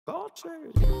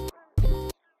Culture.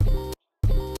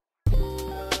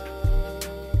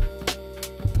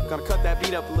 Gonna cut that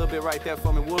beat up a little bit right there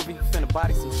for me, Wolverton. Finna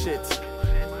body some shit.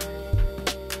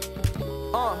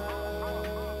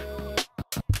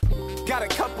 Got a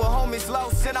couple homies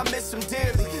lost and I miss them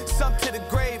dearly. Some to the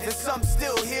grave and some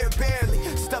still here barely.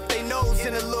 Stuff they nose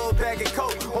in a little bag of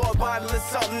coke or a bottle of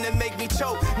something that make me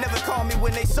choke. Never call me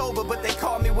when they sober, but they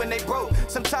call me when they broke.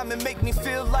 Sometimes it make me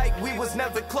feel like we was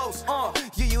never close.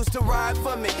 You used to ride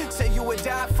for me, say you would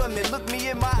die for me. Look me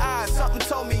in my eyes, something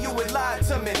told me you would lie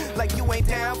to me. Like you ain't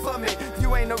down for me,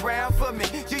 you ain't around for me.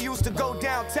 You used to go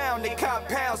downtown, they cop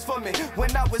pounds for me.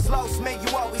 When I was lost, man,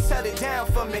 you always held it down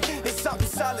for me. It's something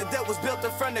solid that was built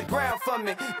up from the ground for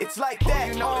me. It's like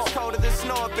that, you know it's colder than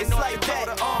snow. It's like that,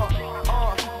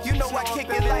 you know I kick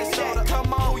it like that.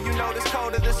 Come on, you know it's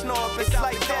colder than snow. It's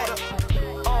like that,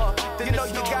 you know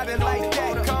you got it like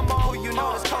that. Come on, you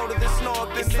know it's colder than snow.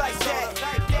 It's like that,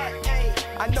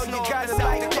 I know you got it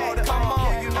like that. Come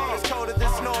on, you know it's colder than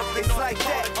snow. It's like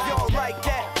that, yo, like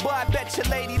that. Boy, I bet your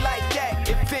lady like that.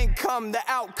 If income, the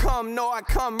outcome, no, I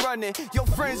come running. Your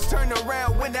friends turn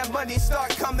around when that money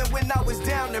start coming. When I was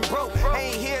down and broke, I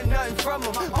ain't hear nothing from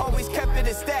them. Always kept it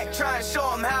a stack, try and show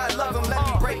them how I love them. Let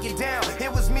me break it down.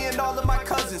 It was me and all of my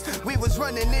cousins. We was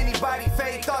running anybody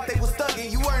fade, thought they was thugging.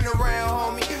 You weren't around,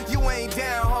 homie. You ain't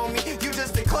down, homie. You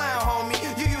just a clown, homie.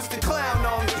 You used to clown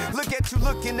on me. Look at you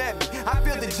looking at me. I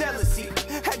feel the jealousy.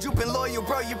 Had you been loyal,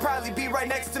 bro, you'd probably be right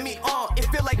next to me. It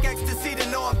feel like ecstasy to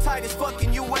know I'm tight as fuck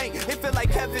and you ain't. It feel like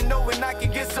heaven knowing I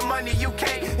can get some money you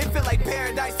can't. It feel like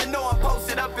paradise to know I'm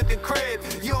posted up at the crib.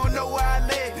 You don't know where I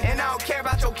live and I don't care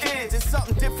about your kids. It's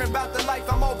something different about the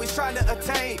life I'm always trying to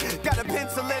attain. Got a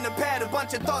pencil and a pad, a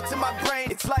bunch of thoughts in my brain.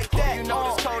 It's like that, you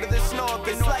know it's colder than snow.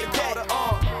 It's like that,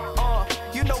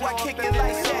 you know I kick it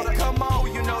like that. Come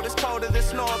on, you know it's colder than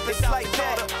snow. It's like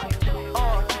that,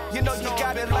 you know you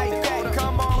got it like that.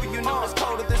 Come on, you know it's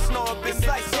colder than snow. It's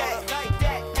like that,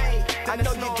 I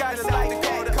know you got it like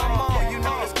that. Come on, you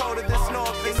know it's colder than snow.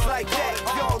 It's like that,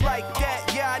 yo, like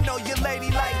that. Yeah, I know your lady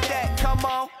like that. Come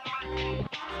on.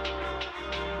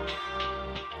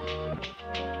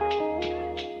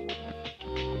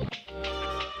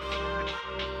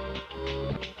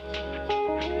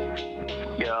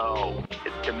 Yo,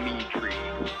 it's Dimitri.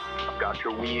 I've got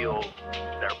your wheels.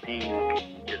 They're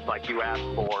pink, just like you asked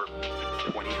for.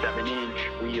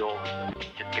 27-inch wheels.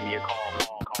 Just give me a call.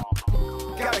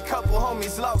 Got a couple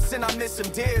homies lost and I miss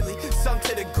them dearly. Some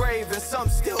to the grave and some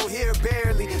still here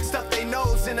barely. Stuff they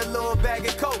nose in a little bag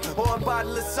of coke or a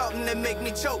bottle of something that make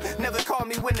me choke. Never call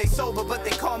me when they sober, but they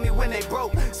call me when they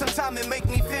broke. Sometimes it make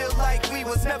me feel like we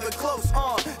was never close.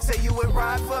 Say you would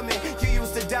ride for me, you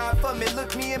used to die for me.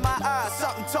 Look me in my eyes,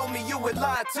 something told me you would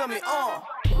lie to me.